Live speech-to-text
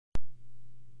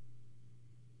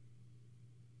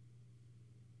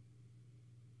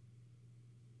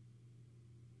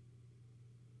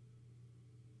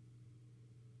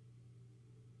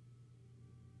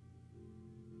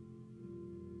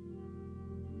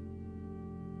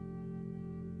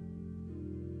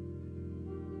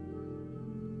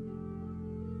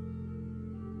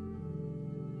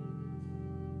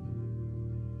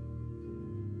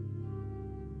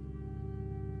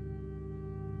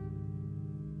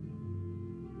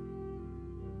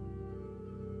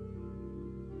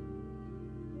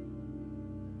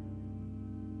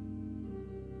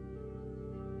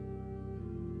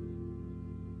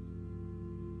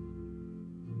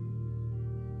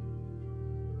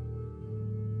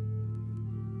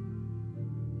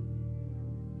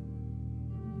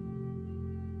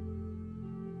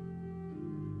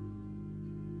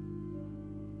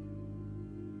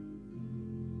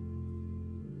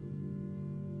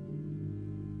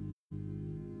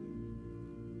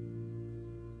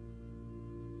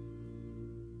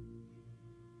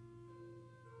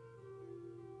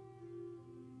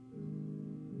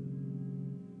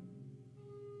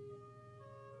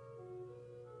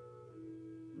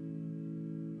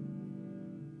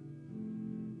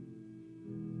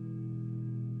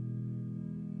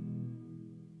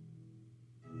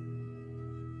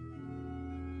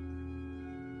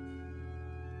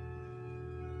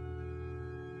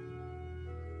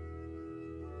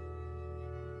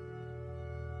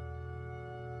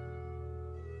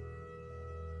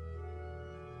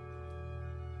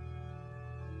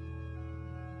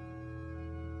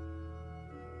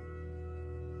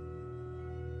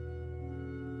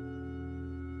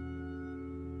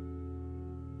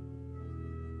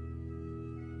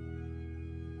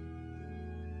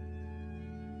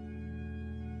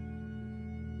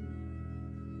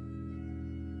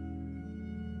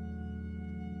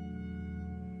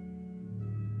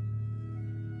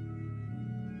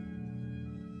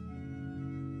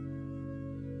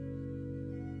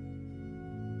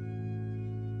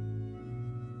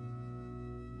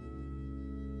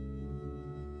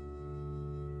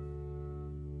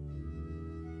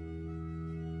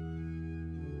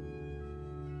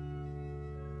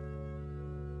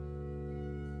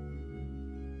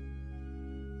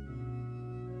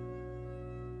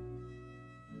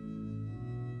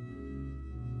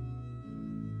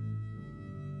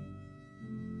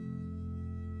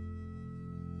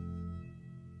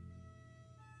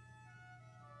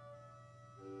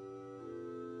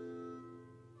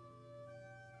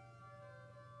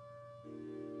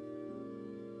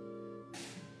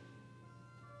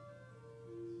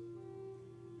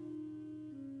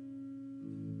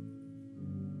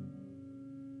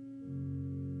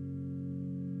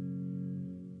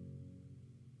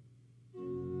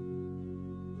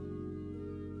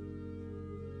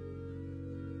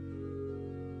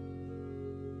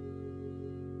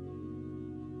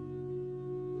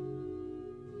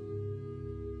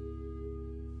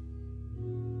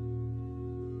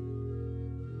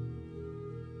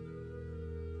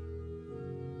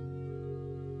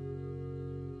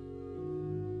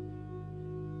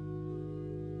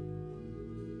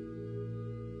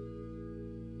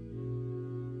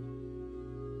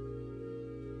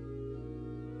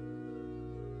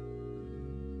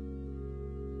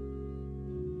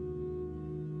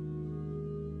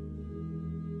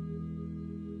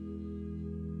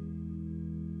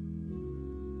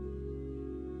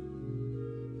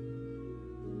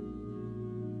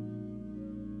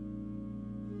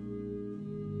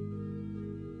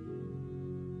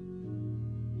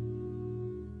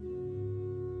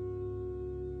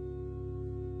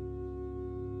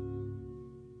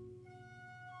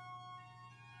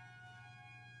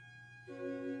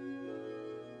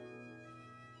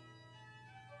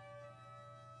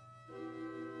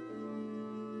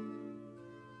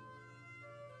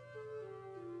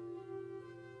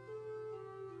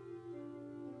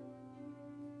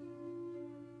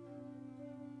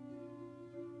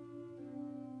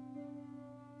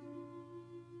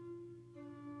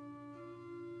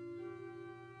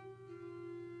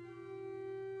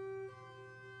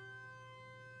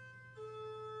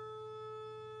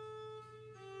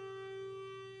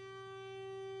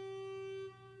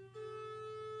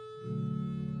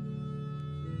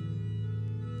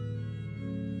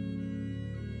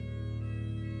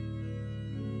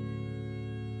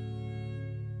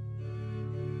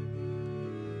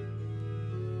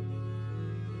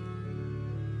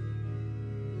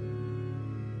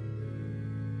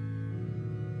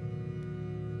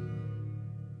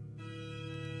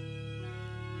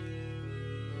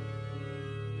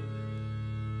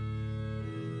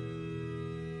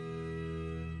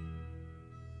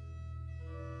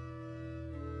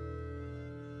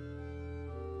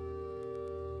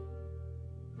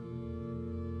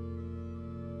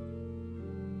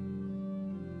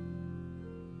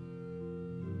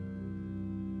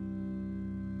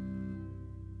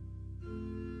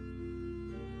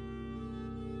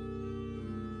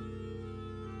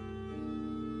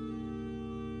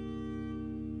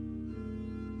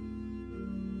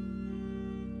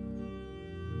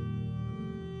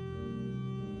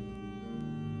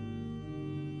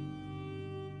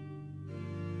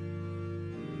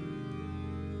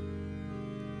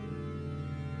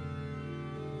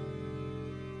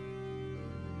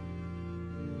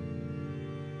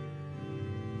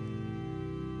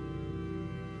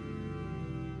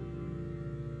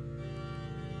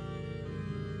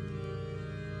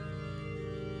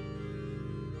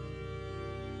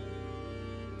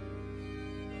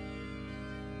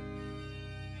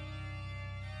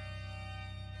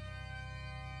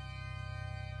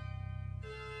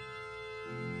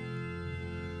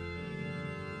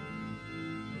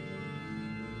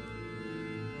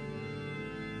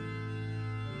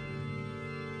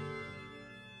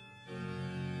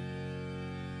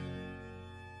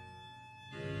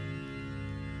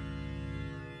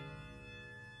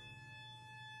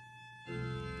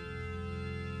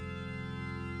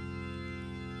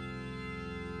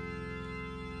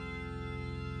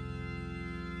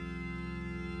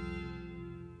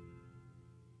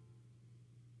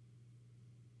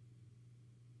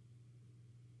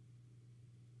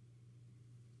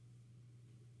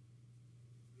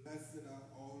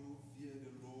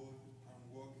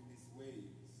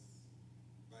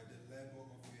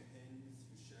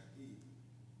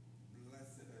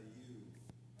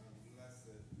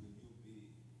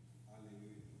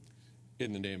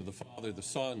In the name of the Father, the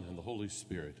Son, and the Holy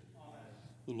Spirit. Amen.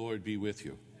 The Lord be with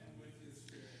you. And with your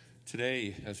spirit.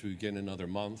 Today, as we begin another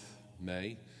month,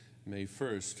 May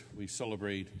 1st, we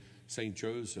celebrate St.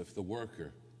 Joseph, the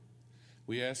worker.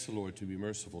 We ask the Lord to be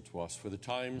merciful to us for the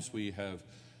times we have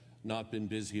not been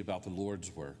busy about the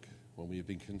Lord's work, when we have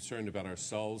been concerned about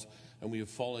ourselves and we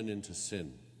have fallen into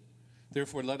sin.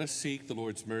 Therefore, let us seek the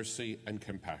Lord's mercy and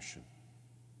compassion.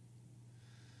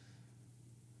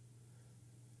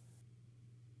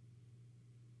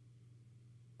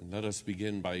 And let us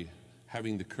begin by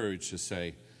having the courage to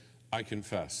say, I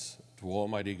confess to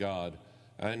Almighty God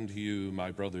and to you,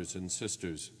 my brothers and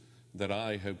sisters, that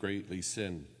I have greatly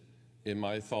sinned in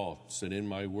my thoughts and in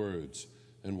my words,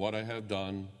 in what I have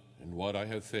done and what I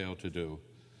have failed to do,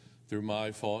 through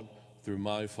my fault, through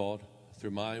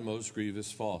my most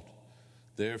grievous fault.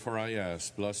 Therefore I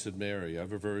ask, Blessed Mary,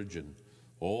 ever Virgin,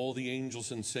 all the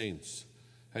angels and saints,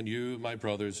 and you, my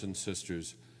brothers and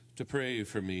sisters, to pray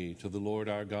for me to the Lord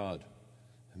our God.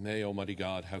 And may Almighty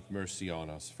God have mercy on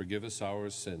us, forgive us our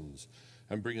sins,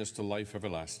 and bring us to life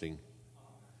everlasting.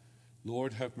 Amen.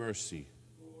 Lord, have mercy.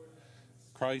 Lord, have mercy.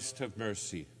 Christ, have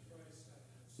mercy. Christ, have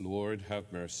mercy. Lord, have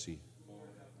mercy. Lord,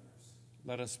 have mercy.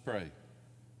 Let us pray.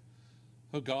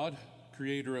 O God,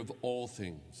 creator of all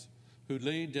things, who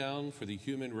laid down for the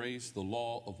human race the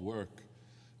law of work,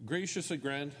 graciously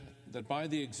grant that by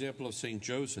the example of St.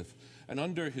 Joseph and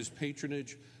under his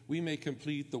patronage, we may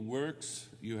complete the works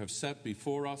you have set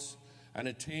before us and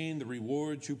attain the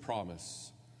rewards you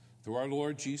promise. Through our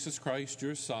Lord Jesus Christ,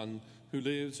 your Son, who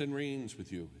lives and reigns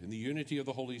with you in the unity of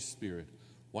the Holy Spirit,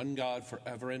 one God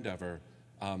forever and ever.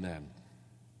 Amen.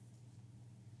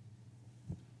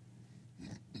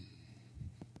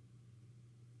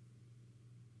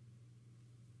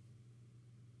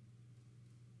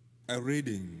 A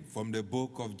reading from the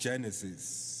book of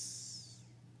Genesis.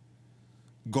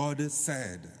 God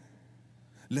said,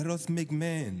 "Let us make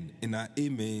man in our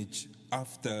image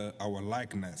after our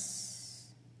likeness.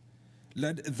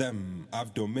 Let them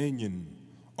have dominion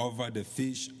over the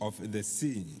fish of the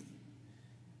sea,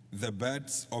 the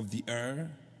birds of the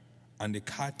air, and the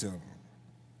cattle,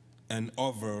 and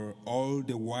over all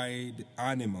the wild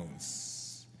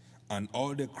animals, and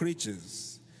all the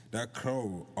creatures that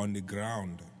crawl on the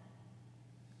ground."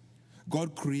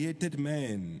 God created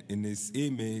man in his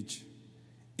image.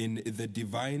 In the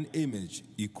divine image,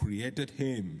 he created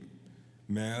him.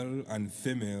 Male and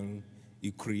female,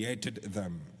 he created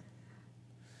them.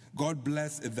 God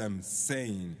blessed them,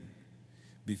 saying,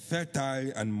 "Be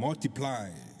fertile and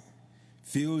multiply,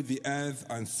 fill the earth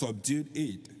and subdue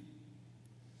it.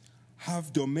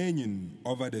 Have dominion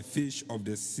over the fish of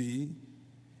the sea,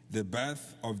 the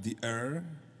birds of the air,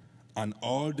 and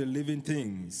all the living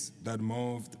things that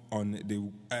moved on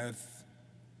the earth."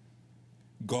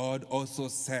 God also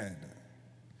said,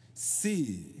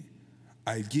 "See,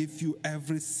 I give you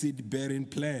every seed-bearing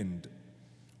plant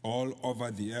all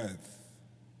over the earth,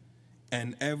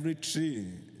 and every tree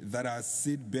that has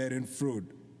seed-bearing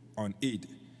fruit on it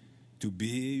to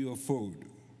be your food,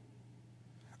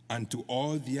 and to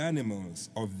all the animals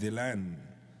of the land,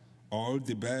 all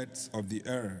the birds of the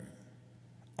air,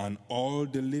 and all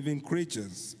the living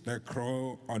creatures that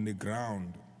crawl on the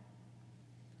ground.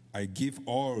 I give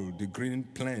all the green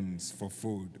plants for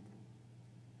food."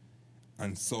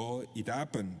 And so it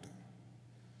happened.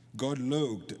 God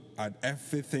looked at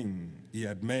everything he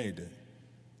had made,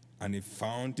 and he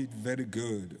found it very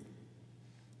good.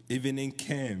 Evening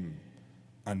came,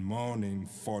 and morning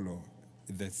followed,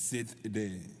 the sixth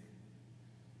day.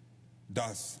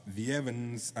 Thus the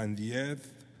heavens and the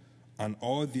earth and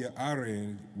all their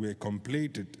array were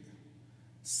completed,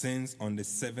 since on the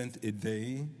seventh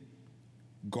day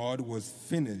God was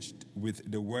finished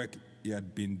with the work he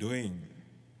had been doing.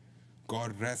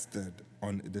 God rested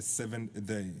on the seventh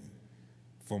day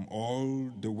from all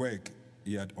the work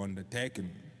he had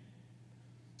undertaken.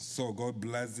 So God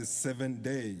blessed the seventh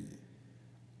day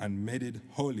and made it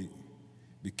holy,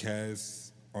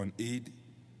 because on it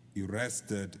he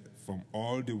rested from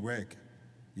all the work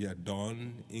he had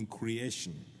done in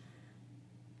creation.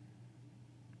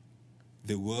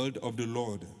 The word of the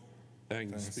Lord.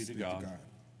 Thanks be to God.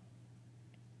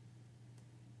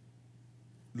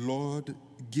 Lord,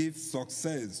 give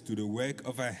success to the work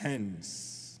of our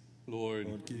hands.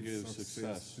 Lord, give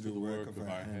success to the work of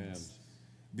our hands.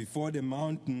 Before the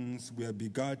mountains were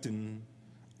begotten,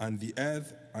 and the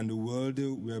earth and the world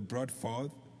were brought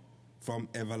forth, from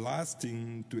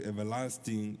everlasting to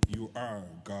everlasting you are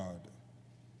God.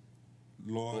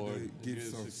 Lord, give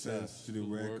success to the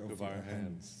work of our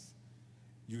hands.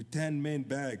 You turn men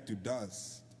back to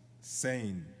dust,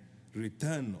 saying,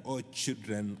 "Return, O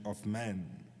children of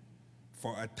men.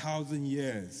 For 1,000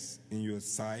 years in your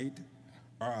sight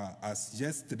are as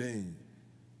yesterday,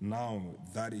 now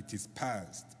that it is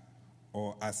past,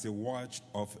 or as a watch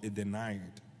of the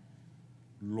night.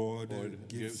 Lord,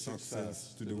 give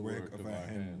success to the work of our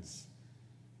hands.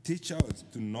 Teach us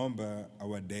to number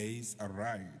our days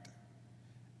aright,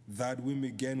 that we may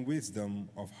gain wisdom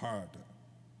of heart.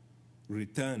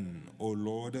 Return, O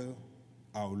Lord,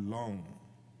 how long?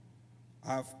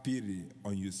 Have pity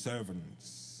on your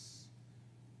servants.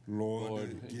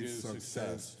 Lord, give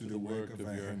success to the work of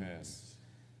our hands.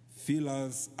 Fill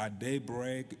us at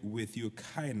daybreak with your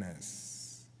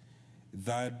kindness,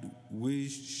 that we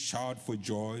shout for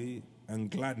joy and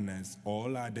gladness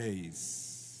all our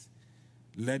days.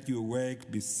 Let your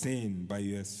work be seen by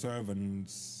your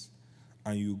servants,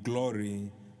 and your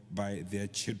glory by their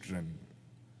children.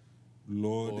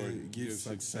 Lord, give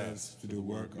success to the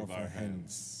work of our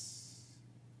hands.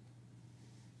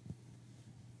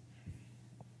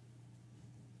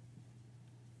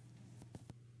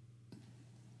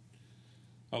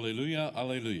 Alleluia,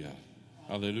 alleluia,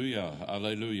 alleluia,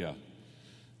 alleluia.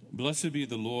 Blessed be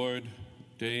the Lord,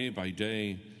 day by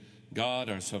day, God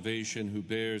our salvation, who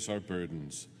bears our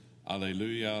burdens.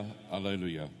 Alleluia,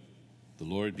 alleluia. The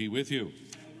Lord be with you.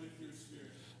 And with your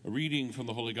spirit. A reading from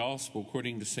the Holy Gospel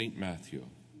according to St. Matthew.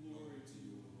 Glory to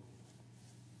you, Lord.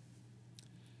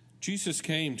 Jesus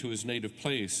came to his native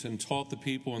place and taught the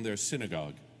people in their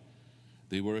synagogue.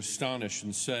 They were astonished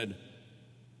and said,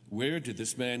 "Where did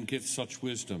this man get such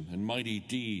wisdom and mighty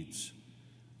deeds?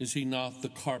 Is he not the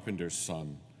carpenter's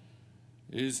son?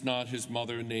 Is not his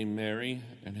mother named Mary,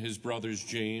 and his brothers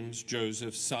James,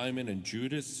 Joseph, Simon, and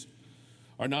Judas?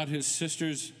 Are not his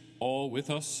sisters all with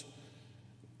us?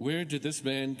 Where did this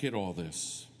man get all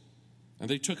this?" And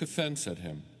they took offense at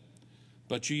him.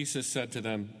 But Jesus said to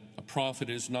them, "A prophet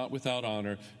is not without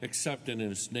honor except in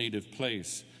his native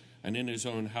place and in his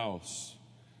own house."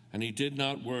 And he did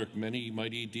not work many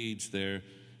mighty deeds there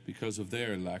because of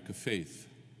their lack of faith.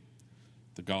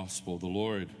 The Gospel of the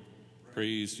Lord.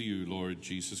 Praise to you, Lord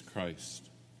Jesus Christ.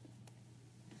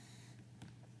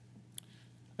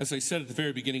 As I said at the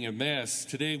very beginning of Mass,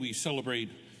 today we celebrate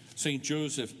St.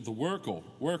 Joseph the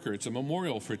worker. It's a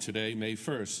memorial for today, May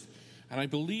 1st. And I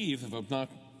believe, if I'm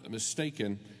not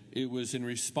mistaken, it was in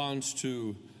response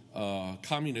to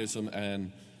communism,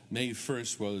 and May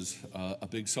 1st was a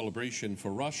big celebration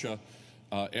for Russia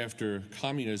after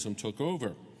communism took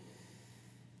over.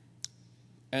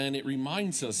 And it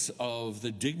reminds us of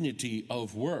the dignity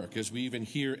of work, as we even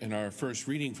hear in our first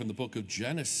reading from the book of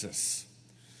Genesis.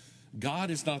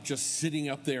 God is not just sitting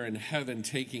up there in heaven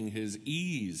taking his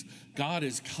ease. God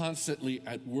is constantly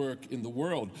at work in the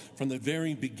world. From the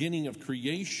very beginning of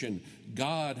creation,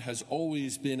 God has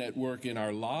always been at work in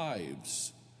our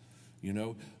lives. You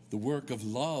know, the work of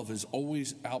love is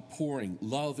always outpouring.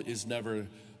 Love is never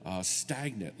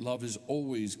stagnant. Love is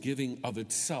always giving of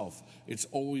itself. It's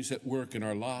always at work in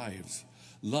our lives.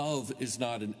 Love is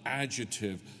not an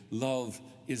adjective. Love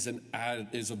is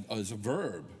a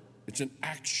verb. It's an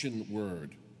action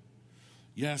word.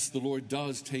 Yes, the Lord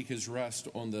does take his rest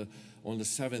on the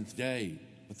seventh day,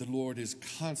 but the Lord is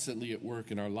constantly at work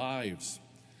in our lives.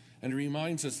 And it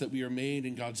reminds us that we are made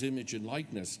in God's image and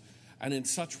likeness. And in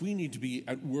such, we need to be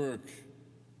at work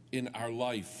in our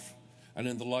life and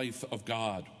in the life of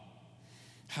God.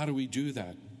 How do we do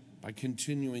that? By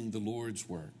continuing the Lord's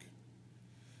work.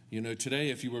 You know, today,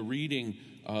 if you were reading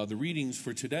the readings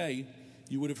for today,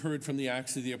 you would have heard from the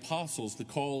Acts of the Apostles the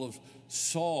call of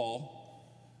Saul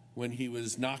when he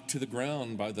was knocked to the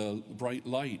ground by the bright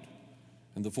light,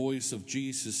 and the voice of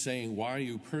Jesus saying, "Why are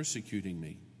you persecuting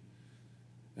me?"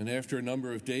 And after a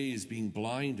number of days being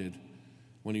blinded,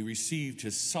 when he received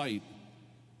his sight,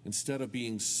 instead of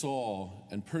being Saul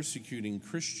and persecuting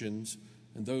Christians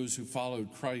and those who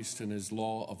followed Christ and his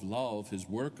law of love, his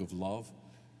work of love,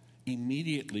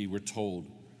 immediately we're told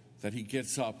that he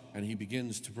gets up and he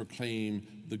begins to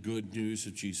proclaim the good news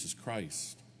of Jesus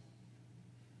Christ.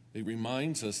 It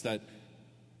reminds us that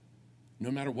no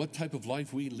matter what type of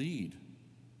life we lead,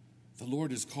 the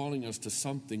Lord is calling us to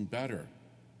something better.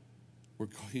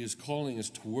 He is calling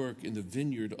us to work in the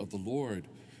vineyard of the Lord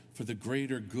for the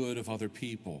greater good of other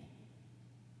people.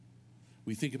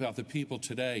 We think about the people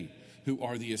today who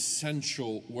are the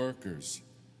essential workers.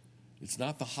 It's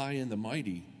not the high and the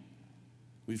mighty.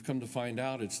 We've come to find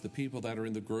out it's the people that are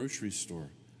in the grocery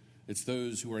store. It's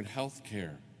those who are in health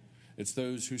care. It's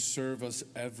those who serve us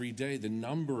every day, the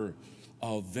number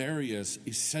of various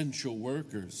essential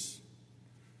workers.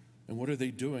 And what are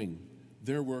they doing?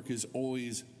 Their work is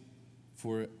always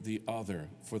for the other,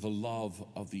 for the love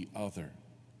of the other.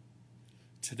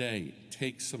 Today,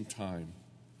 take some time.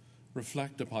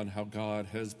 Reflect upon how God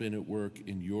has been at work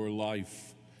in your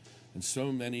life in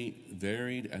so many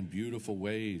varied and beautiful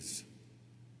ways.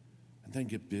 And then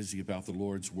get busy about the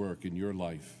Lord's work in your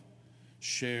life.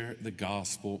 Share the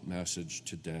gospel message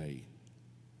today.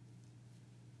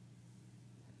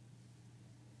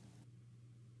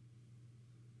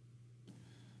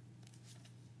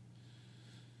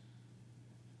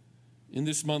 In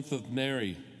this month of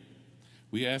Mary,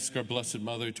 we ask our Blessed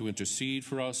Mother to intercede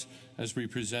for us as we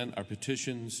present our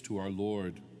petitions to our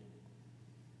Lord,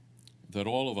 that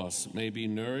all of us may be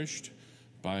nourished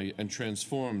by and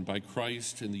transformed by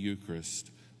Christ in the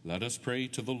Eucharist. Let us pray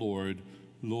to the Lord.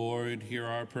 Lord, hear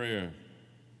our prayer.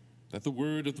 That the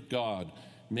word of God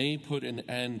may put an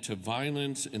end to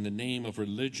violence in the name of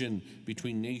religion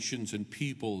between nations and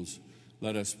peoples.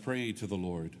 Let us pray to the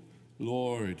Lord.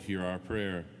 Lord, hear our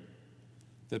prayer.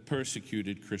 That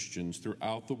persecuted Christians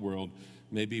throughout the world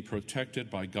may be protected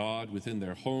by God within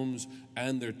their homes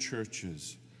and their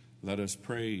churches. Let us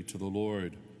pray to the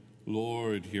Lord.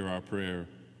 Lord, hear our prayer.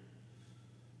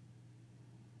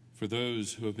 For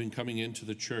those who have been coming into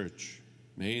the church,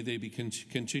 may they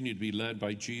continue to be led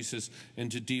by Jesus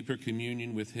into deeper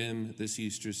communion with him this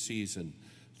Easter season.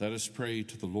 Let us pray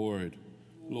to the Lord.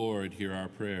 Lord, hear our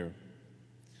prayer.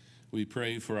 We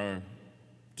pray for our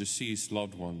deceased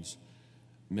loved ones.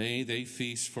 May they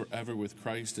feast forever with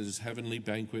Christ at his heavenly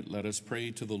banquet. Let us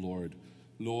pray to the Lord.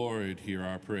 Lord, hear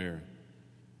our prayer.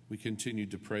 We continue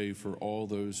to pray for all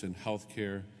those in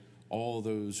healthcare, all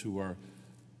those who are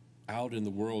out in the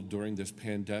world during this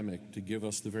pandemic to give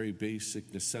us the very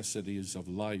basic necessities of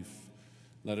life.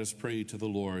 Let us pray to the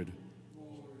Lord.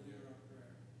 Lord, hear our prayer.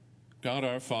 God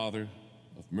our Father,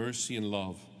 of mercy and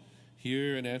love,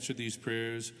 hear and answer these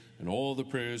prayers and all the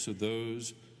prayers of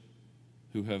those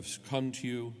who have come to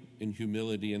you in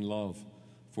humility and love,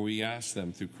 for we ask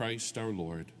them through Christ our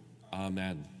Lord.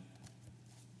 Amen.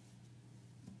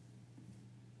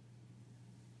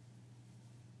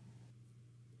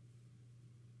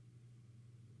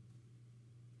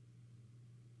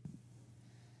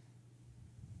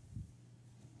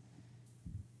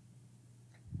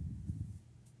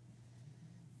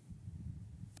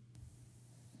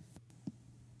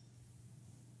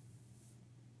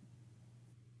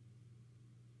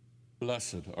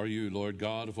 Blessed are you, Lord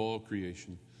God of all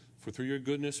creation, for through your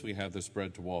goodness we have this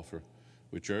bread to offer,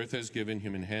 which earth has given,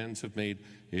 human hands have made.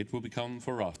 It will become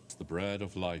for us the bread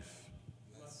of life.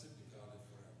 Blessed be God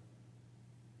forever.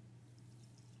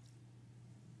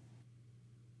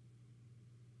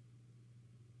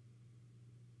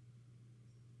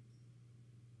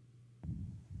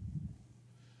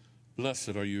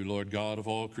 Blessed are you, Lord God of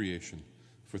all creation,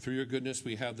 for through your goodness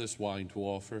we have this wine to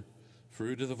offer,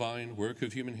 fruit of the vine, work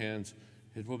of human hands.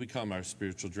 It will become our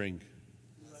spiritual drink.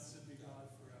 Blessed be God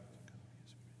forever.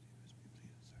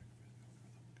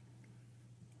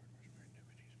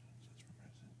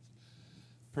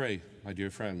 Pray, my dear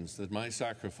friends, that my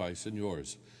sacrifice and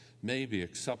yours may be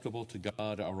acceptable to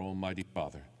God, our Almighty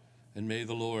Father. And may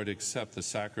the Lord accept the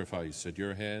sacrifice at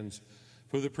your hands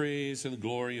for the praise and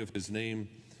glory of his name,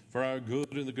 for our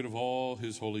good and the good of all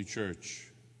his holy church.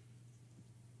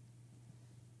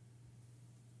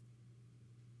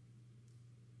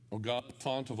 O God,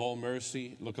 font of all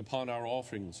mercy, look upon our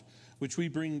offerings, which we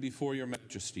bring before your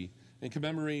majesty in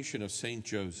commemoration of Saint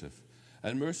Joseph,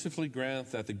 and mercifully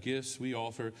grant that the gifts we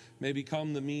offer may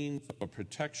become the means of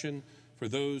protection for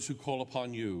those who call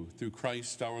upon you through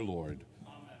Christ our Lord.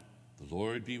 Amen. The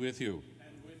Lord be with you.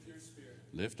 And with your spirit.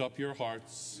 Lift up your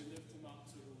hearts. We lift them up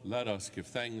to the Lord. Let us give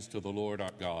thanks to the Lord our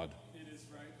God. It is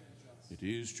right and just. It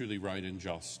is truly right and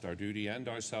just, our duty and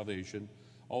our salvation,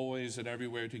 always and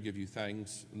everywhere to give you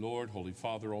thanks, Lord, Holy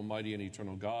Father, Almighty and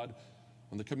eternal God,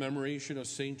 on the commemoration of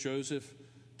Saint Joseph,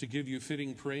 to give you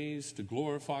fitting praise, to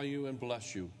glorify you and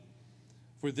bless you.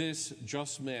 For this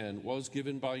just man was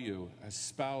given by you as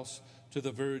spouse to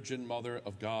the Virgin Mother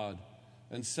of God,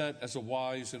 and set as a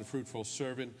wise and fruitful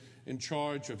servant in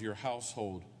charge of your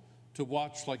household, to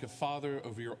watch like a father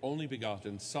over your only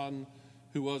begotten Son,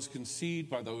 who was conceived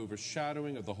by the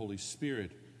overshadowing of the Holy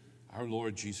Spirit, our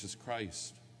Lord Jesus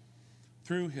Christ.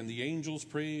 Through him the angels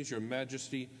praise your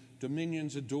majesty,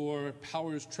 dominions adore,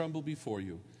 powers tremble before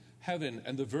you. Heaven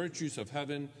and the virtues of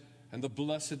heaven and the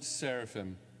blessed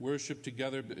seraphim worship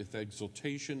together with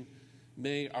exultation.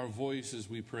 May our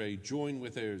voices, we pray, join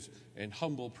with theirs in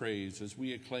humble praise as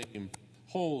we acclaim,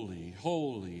 Holy,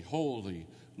 holy, holy,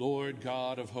 Lord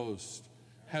God of hosts.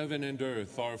 Heaven and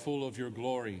earth are full of your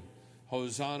glory.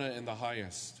 Hosanna in the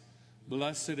highest.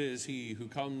 Blessed is he who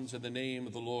comes in the name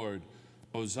of the Lord.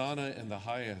 Hosanna in the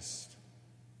highest.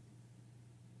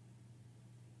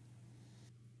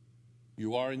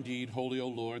 You are indeed holy, O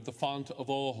Lord, the font of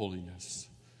all holiness.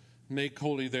 Make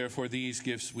holy, therefore, these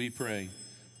gifts, we pray,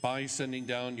 by sending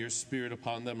down your Spirit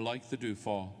upon them like the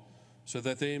dewfall, so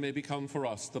that they may become for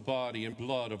us the body and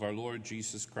blood of our Lord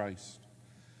Jesus Christ.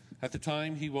 At the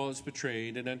time he was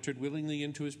betrayed and entered willingly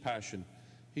into his passion,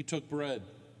 he took bread.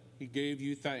 He gave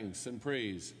you thanks and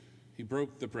praise. He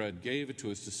broke the bread, gave it to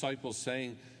his disciples,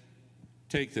 saying,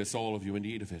 "Take this, all of you, and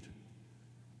eat of it.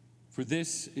 For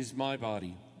this is my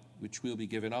body, which will be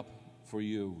given up for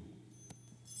you."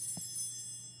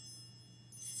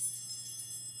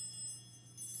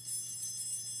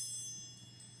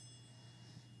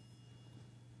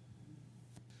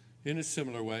 In a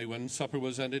similar way, when supper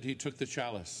was ended, he took the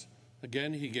chalice.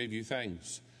 Again, he gave you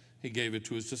thanks. He gave it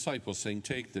to his disciples, saying,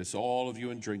 "Take this, all of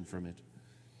you, and drink from it.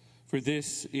 For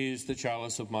this is the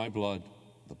chalice of my blood,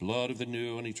 the blood of the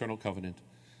new and eternal covenant,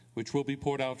 which will be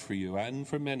poured out for you and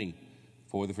for many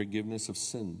for the forgiveness of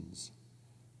sins.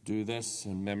 Do this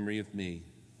in memory of me."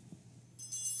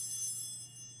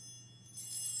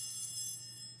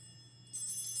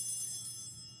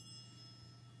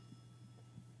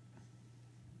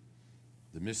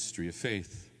 The mystery of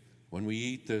faith. When we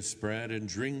eat this bread and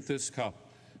drink this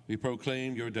cup, we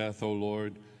proclaim your death, O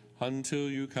Lord, until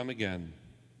you come again.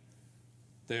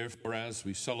 Therefore, as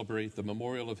we celebrate the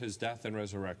memorial of his death and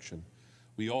resurrection,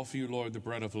 we offer you, Lord, the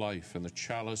bread of life and the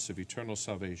chalice of eternal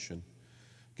salvation,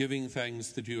 giving thanks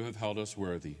that you have held us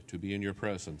worthy to be in your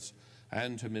presence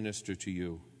and to minister to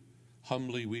you.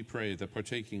 Humbly we pray that,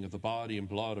 partaking of the body and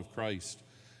blood of Christ,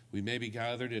 we may be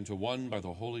gathered into one by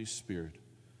the Holy Spirit.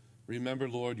 Remember,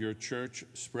 Lord, your church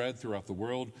spread throughout the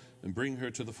world and bring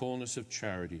her to the fullness of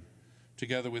charity.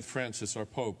 Together with Francis, our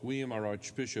Pope, William, our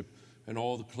Archbishop, and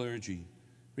all the clergy.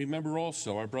 Remember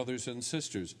also our brothers and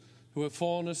sisters who have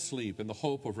fallen asleep in the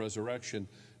hope of resurrection,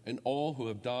 and all who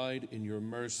have died in your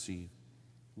mercy.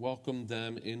 Welcome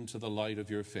them into the light of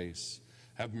your face.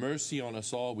 Have mercy on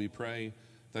us all, we pray,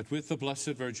 that with the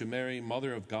Blessed Virgin Mary,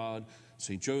 Mother of God,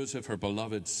 St. Joseph, her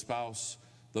beloved spouse,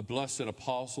 the blessed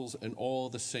apostles, and all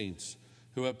the saints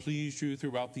who have pleased you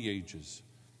throughout the ages,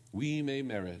 we may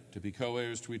merit to be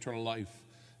co-heirs to eternal life,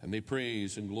 and may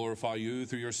praise and glorify you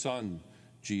through your Son,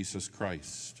 Jesus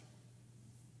Christ.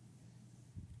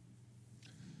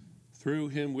 Through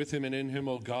him, with him, and in him,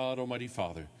 O God, Almighty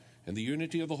Father, in the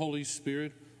unity of the Holy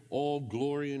Spirit, all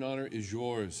glory and honor is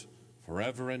yours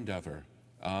forever and ever.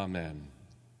 Amen.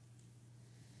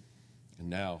 And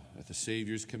now, at the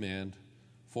Savior's command,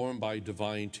 formed by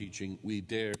divine teaching, we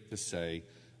dare to say,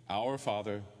 "Our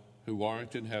Father, who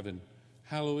art in heaven,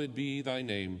 hallowed be thy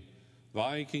name.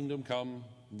 Thy kingdom come,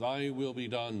 thy will be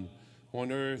done,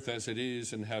 on earth as it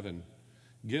is in heaven.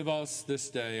 Give us this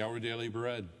day our daily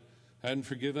bread, and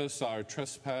forgive us our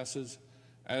trespasses,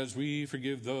 as we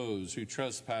forgive those who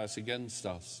trespass against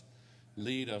us.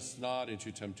 Lead us not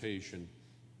into temptation,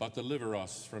 but deliver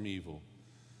us from evil."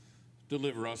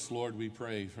 Deliver us, Lord, we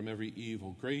pray, from every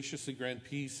evil. Graciously grant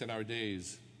peace in our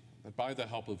days, that by the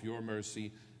help of your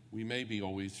mercy we may be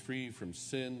always free from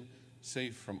sin,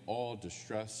 safe from all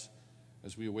distress,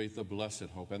 as we await the blessed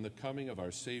hope and the coming of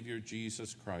our Savior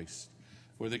Jesus Christ.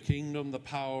 For the kingdom, the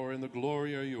power, and the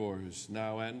glory are yours,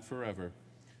 now and forever.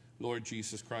 Lord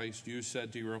Jesus Christ, you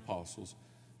said to your apostles,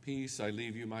 "Peace I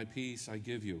leave you, my peace I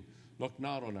give you. Look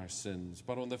not on our sins,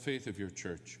 but on the faith of your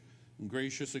church. And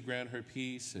graciously grant her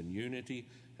peace and unity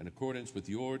in accordance with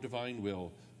your divine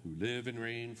will, who live and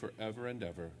reign forever and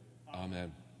ever.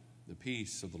 Amen. The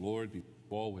peace of the Lord be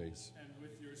always. And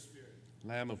with your spirit.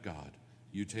 Lamb of God,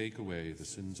 you take away the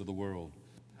sins of the world.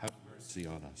 Have mercy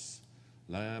on us.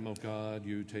 Lamb of God,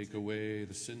 you take away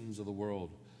the sins of the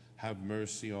world. Have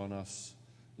mercy on us.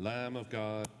 Lamb of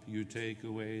God, you take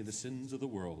away the sins of the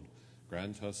world.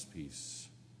 Grant us peace.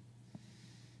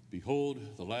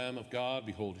 Behold the Lamb of God,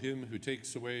 behold him who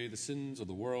takes away the sins of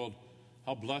the world.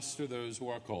 How blessed are those who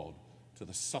are called to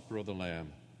the supper of the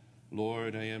Lamb.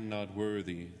 Lord, I am not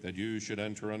worthy that you should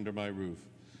enter under my roof,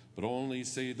 but only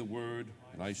say the word,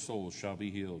 and my soul shall be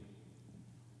healed.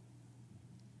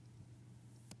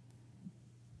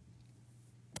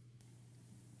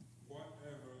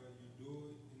 Whatever you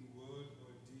do in word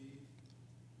or deed,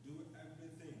 do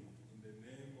everything in the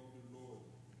name of the Lord,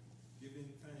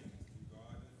 giving thanks to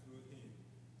God through him.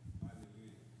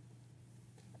 Hallelujah.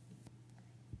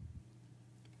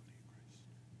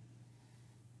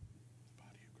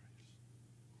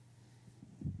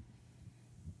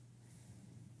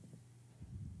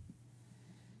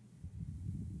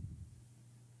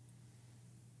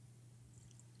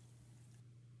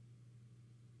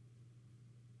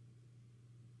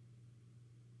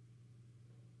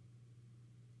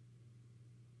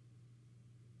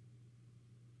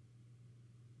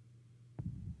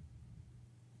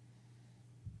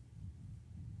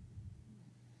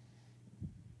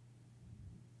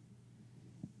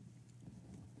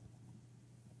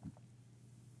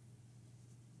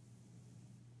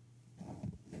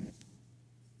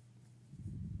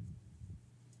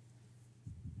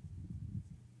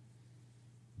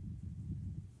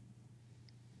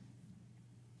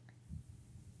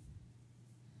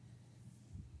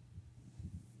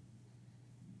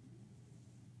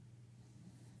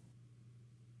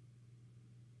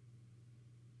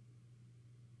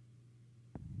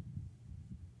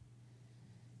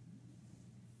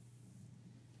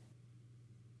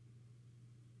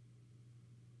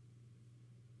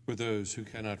 For those who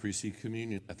cannot receive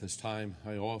communion at this time,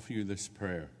 I offer you this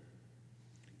prayer.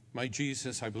 My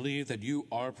Jesus, I believe that you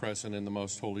are present in the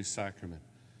most holy sacrament.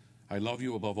 I love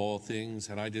you above all things,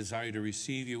 and I desire to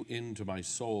receive you into my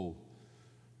soul.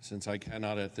 Since I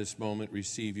cannot at this moment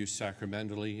receive you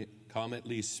sacramentally, come at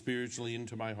least spiritually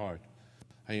into my heart.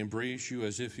 I embrace you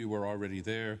as if you were already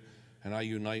there, and I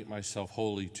unite myself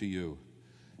wholly to you.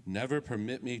 Never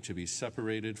permit me to be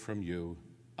separated from you.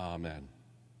 Amen.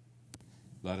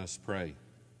 Let us pray.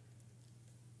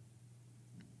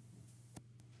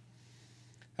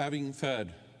 Having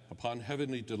fed upon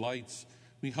heavenly delights,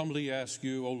 we humbly ask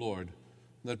you, O Lord,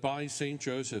 that by St.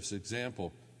 Joseph's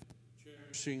example,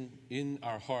 cherishing in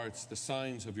our hearts the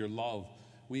signs of your love,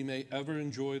 we may ever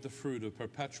enjoy the fruit of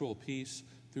perpetual peace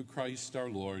through Christ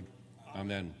our Lord.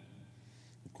 Amen.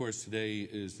 Of course, today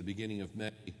is the beginning of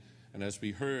May, and as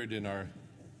we heard in our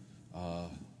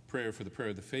prayer for the prayer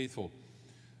of the faithful,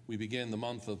 we begin the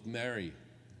month of Mary,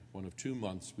 one of 2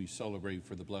 months we celebrate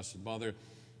for the Blessed Mother,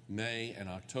 May and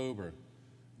October.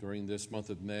 During this month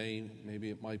of May,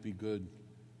 maybe it might be good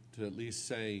to at least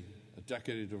say a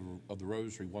decade of the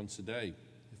Rosary once a day,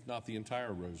 if not the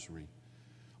entire Rosary.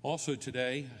 Also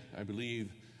today, I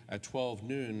believe at 12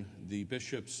 noon, the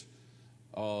bishops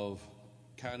of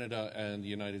Canada and the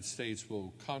United States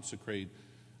will consecrate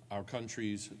our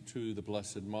countries to the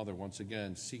Blessed Mother, once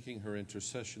again, seeking her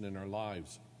intercession in our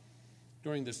lives.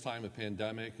 During this time of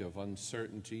pandemic, of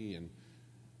uncertainty, and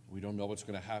we don't know what's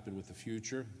going to happen with the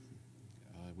future,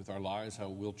 with our lives, how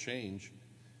it will change,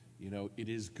 it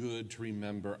is good to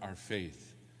remember our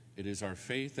faith. It is our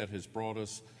faith that has brought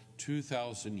us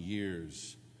 2,000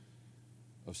 years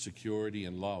of security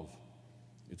and love.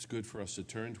 It's good for us to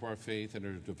turn to our faith and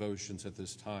our devotions at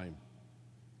this time.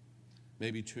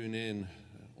 Maybe tune in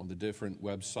on the different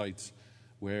websites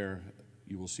where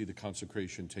you will see the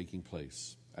consecration taking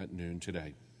place at noon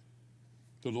today.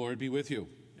 The Lord be with you.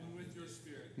 And with your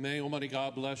spirit. May Almighty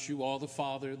God bless you all, the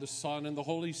Father, the Son, and the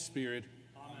Holy Spirit.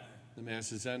 Amen. The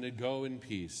Mass is ended. Go in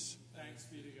peace. Thanks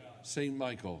be to God. Saint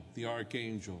Michael, the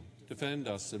Archangel, defend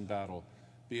us in battle.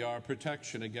 Be our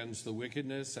protection against the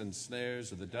wickedness and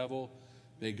snares of the devil.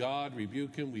 May God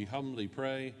rebuke him, we humbly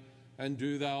pray. And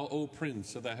do thou, O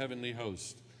Prince of the heavenly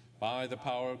host, by the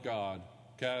power of God,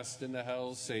 cast into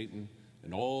hell Satan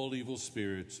and all evil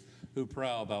spirits who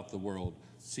prowl about the world,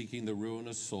 seeking the ruin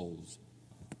of souls.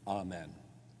 Amen.